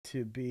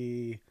to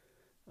be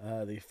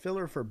the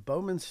filler for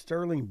Bowman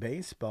Sterling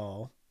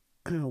Baseball.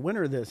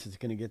 Winner of this is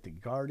going to get the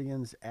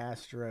Guardians,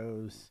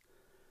 Astros,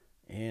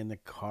 and the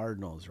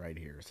Cardinals right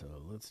here. So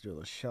let's do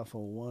a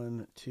shuffle.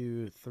 1,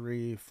 2,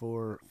 3,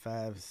 4,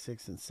 5,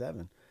 6, and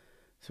 7.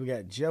 So we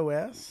got Joe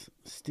S.,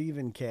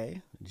 Stephen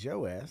K.,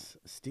 Joe S.,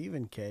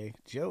 Stephen K.,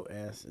 Joe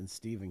S., and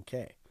Stephen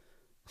K.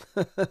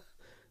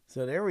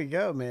 So there we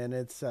go, man.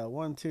 It's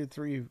 1, 2,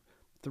 3,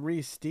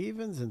 3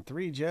 Stevens and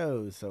 3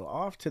 Joes. So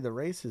off to the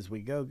races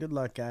we go. Good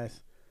luck,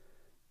 guys.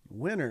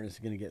 Winner is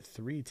going to get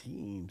 3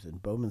 teams in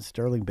Bowman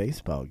Sterling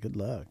Baseball. Good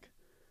luck.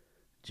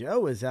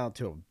 Joe is out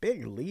to a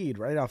big lead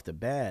right off the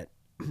bat.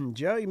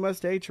 Joe, you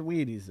must have ate your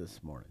Wheaties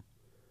this morning.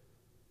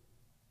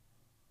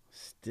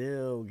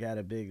 Still got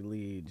a big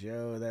lead.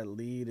 Joe, that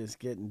lead is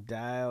getting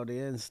dialed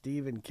in.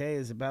 Stephen K.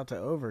 is about to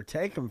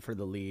overtake him for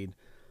the lead.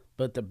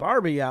 But the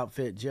Barbie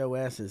outfit, Joe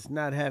S., is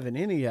not having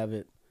any of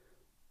it.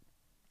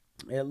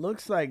 It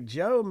looks like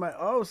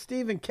Joe,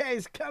 Stephen K.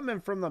 is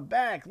coming from the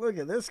back. Look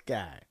at this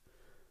guy.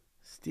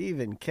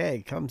 Stephen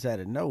K. comes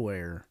out of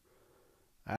nowhere.